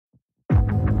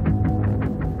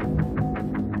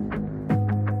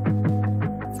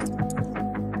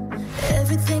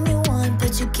everything you want,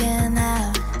 but you can't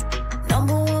have.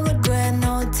 Number one regret,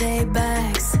 no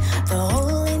takebacks. The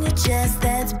hole in your chest,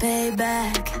 that's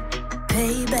payback.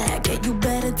 Payback, yeah, you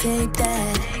better take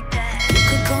that. You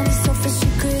could call me selfish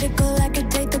and critical, I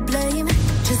could take the blame.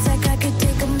 Just like I could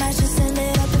take a match and send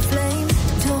it up in flames.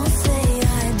 Don't say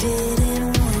I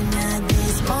didn't warn ya.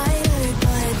 This might hurt,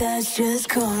 but that's just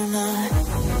karma.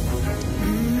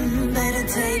 Better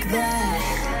take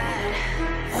that.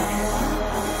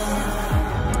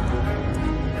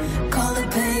 Call it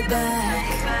payback.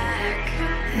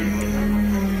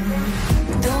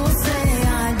 Don't say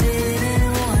I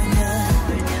didn't warn ya.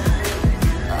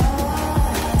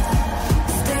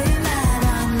 Stay mad,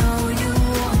 I know you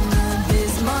wanna.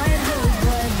 This might hurt,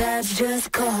 but that's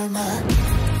just karma.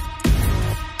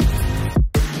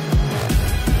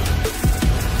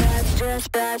 That's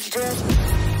just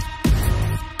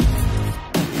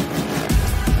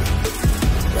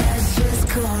That's just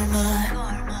karma.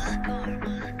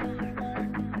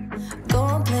 Go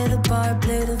and play the part,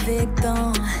 play the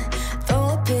victim. Throw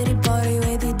a pity party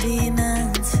with your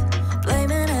demons.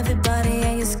 Blaming everybody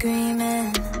and you're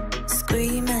screaming,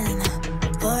 screaming.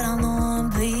 But I'm the one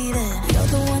bleeding. You're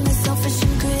the one that's selfish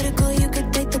and critical, you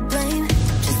could take the blame.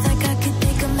 Just like I could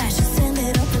take a match and send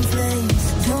it up in flames.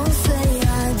 Don't say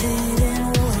I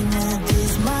didn't warn ya.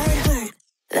 This might hurt,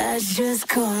 that's just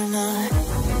karma.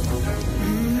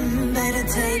 Better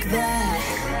take that.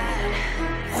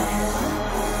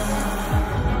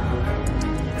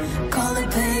 Call it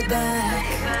payback.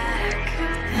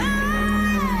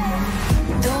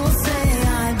 Don't say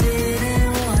I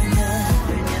didn't warn ya.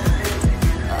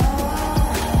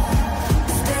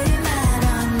 Stay mad,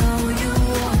 I know you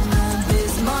wanna.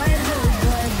 This might hurt,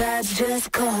 but that's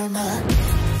just karma.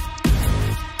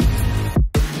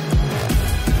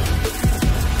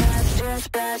 That's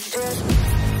just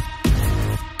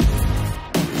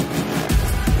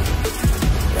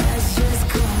That's just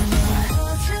karma.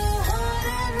 Hold too hard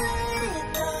and let it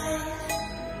die.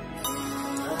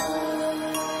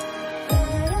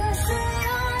 Better say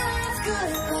our last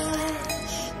goodbye.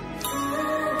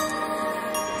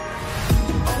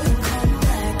 Oh, come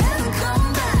back, never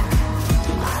come back.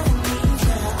 I don't need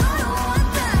ya, I don't want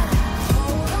that.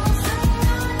 Oh, don't say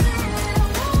I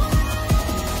didn't want.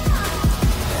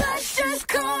 That's just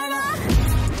karma.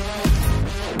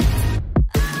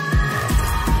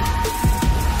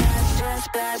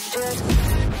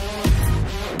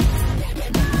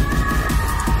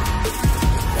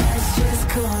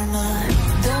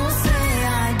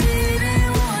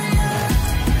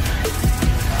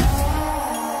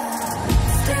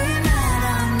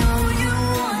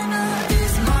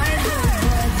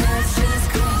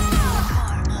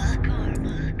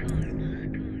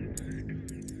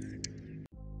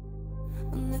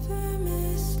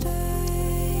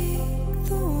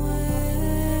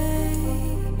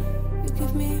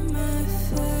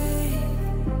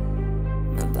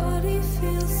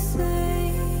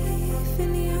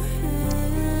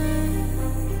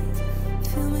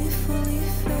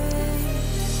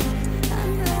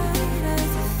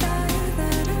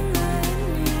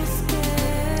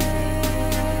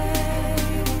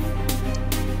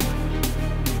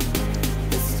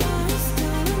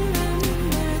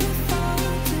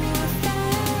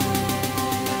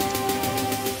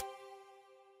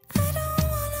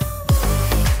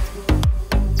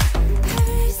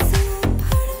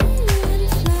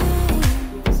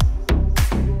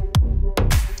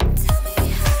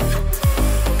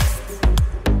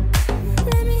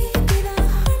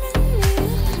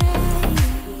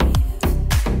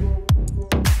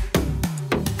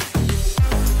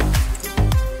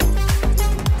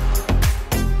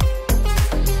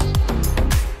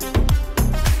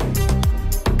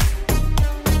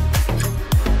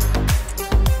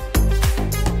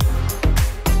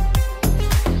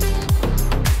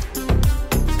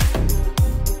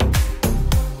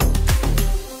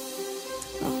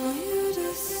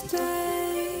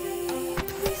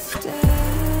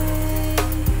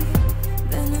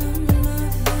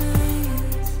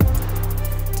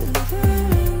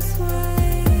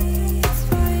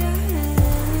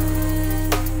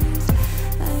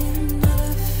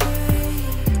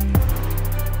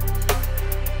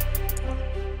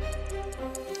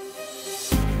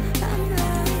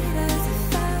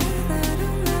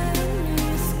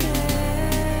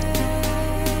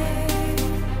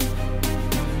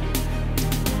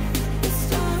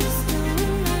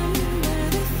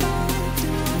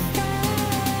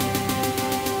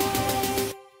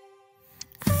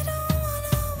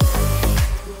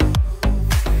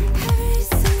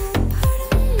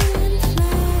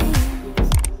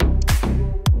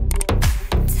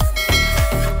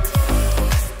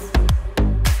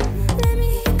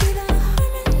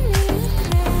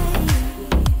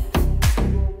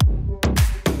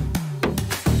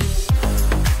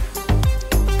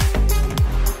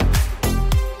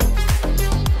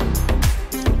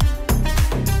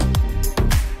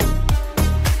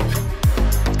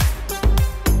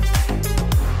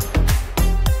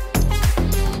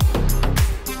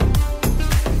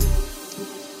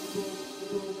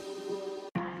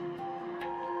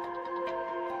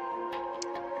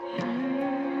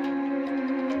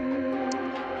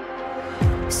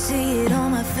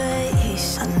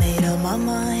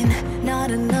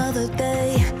 not another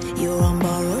day. You're on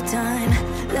borrowed time,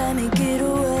 let me get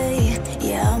away.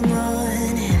 Yeah, I'm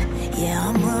running, yeah,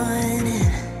 I'm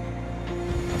running.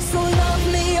 So love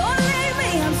me or leave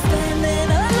me, I'm standing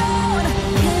alone.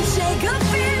 Can't shake a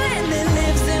feeling that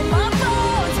lives in my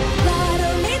bones. Lie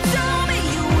to me, tell me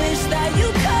you wish that you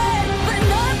could, but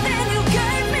nothing you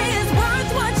gave me is worth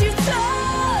what you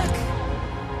took.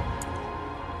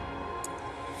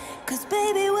 'Cause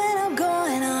baby, when I'm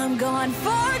gone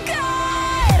for good.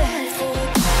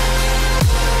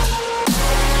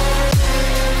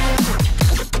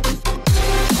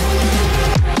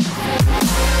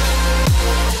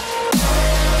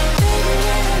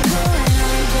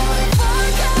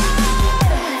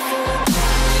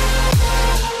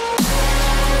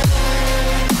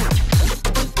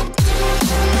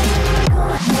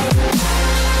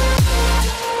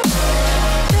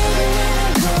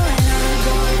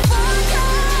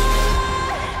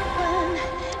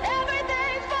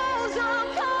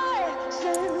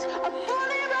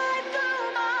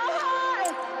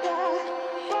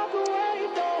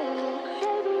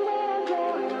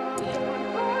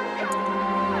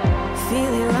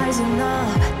 Feel it rising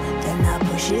up, then I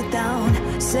push it down,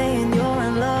 saying you're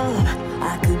in love,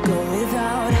 I could go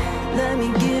without, let me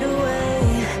get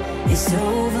away. It's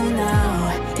over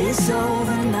now, it's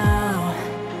over now.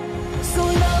 So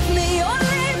love me or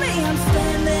leave me, I'm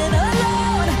standing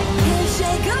alone. Can't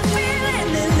shake a feeling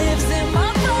that lives in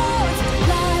my bones.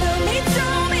 Lie to me,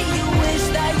 tell me you wish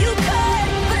that you could,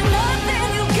 but nothing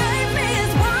you gave me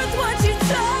is worth what you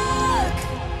took.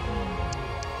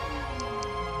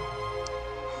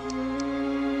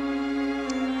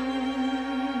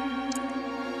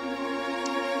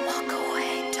 Walk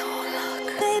away, don't look.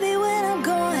 Baby, when I'm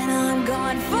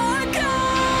gone for good.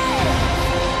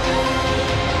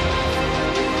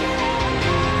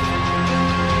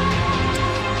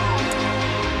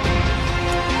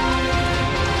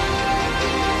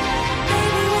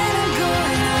 Baby, when I'm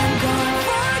gone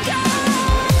for good.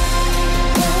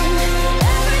 When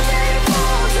everything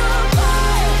falls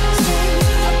apart, sing,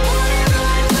 I put it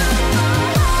right through my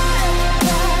heart.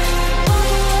 Yeah,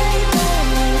 walk away, don't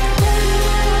look. Baby,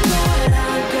 when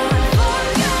I'm gone for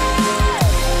good.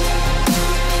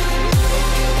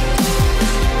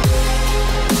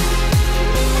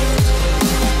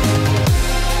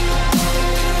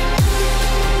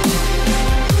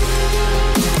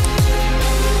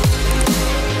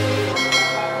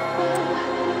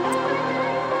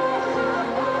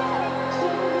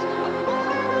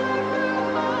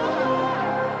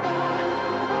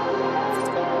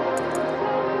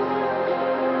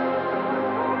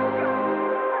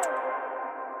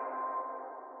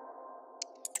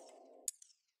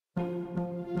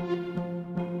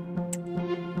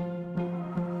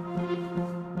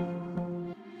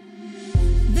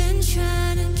 Been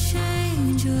trying to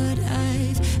change what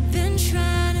I've been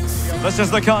trying to say. This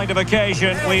is the kind of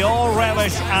occasion we all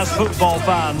relish as football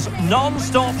fans.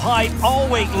 Non-stop hype all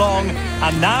week long,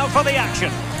 and now for the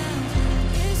action.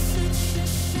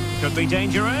 Could be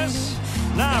dangerous.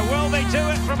 Now, will they do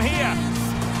it from here?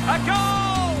 A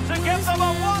goal to give them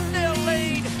a 1-0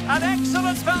 lead. An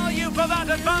excellent value for that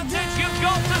advantage, you've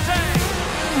got to say.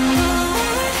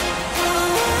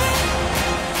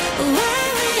 Why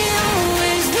we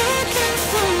always looking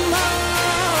for more?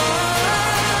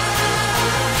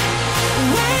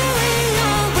 Why we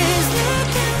always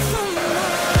looking for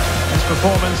more? His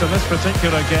performance in this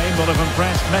particular game will have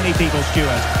impressed many people,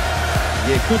 Stuart.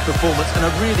 Yeah, good performance and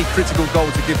a really critical goal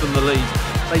to give them the lead.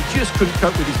 They just couldn't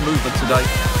cope with his movement today.